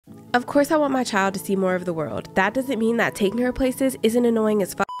Of course I want my child to see more of the world. That doesn't mean that taking her places isn't annoying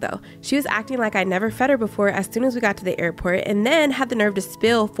as fuck though. She was acting like I never fed her before as soon as we got to the airport, and then had the nerve to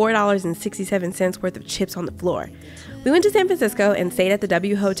spill $4.67 worth of chips on the floor. We went to San Francisco and stayed at the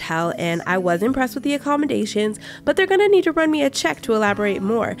W Hotel, and I was impressed with the accommodations, but they're gonna need to run me a check to elaborate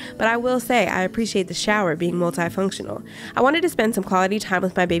more. But I will say I appreciate the shower being multifunctional. I wanted to spend some quality time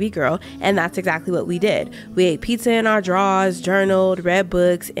with my baby girl, and that's exactly what we did. We ate pizza in our drawers, journaled, read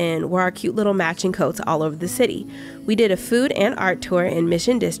books, and wore our cute little matching coats all over the city. We did a food and art tour in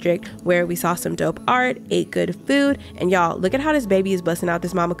Mission District where we saw some dope art, ate good food, and y'all, look at how this baby is busting out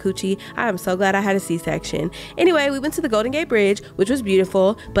this mama coochie. I am so glad I had a C-section. Anyway, we went to the Golden Gate Bridge, which was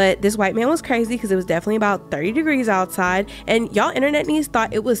beautiful, but this white man was crazy because it was definitely about 30 degrees outside, and y'all internet needs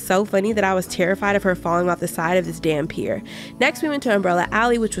thought it was so funny that I was terrified of her falling off the side of this damn pier. Next, we went to Umbrella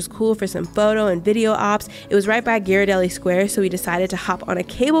Alley, which was cool for some photo and video ops. It was right by Ghirardelli Square, so we decided to hop on a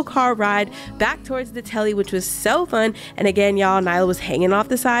cable car ride back towards the telly, which was so fun. And again, y'all, Nyla was hanging off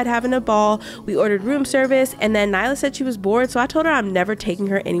the side having a ball. We ordered room service, and then Nyla said she was bored, so I told her I'm never taking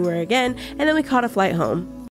her anywhere again, and then we caught a flight home.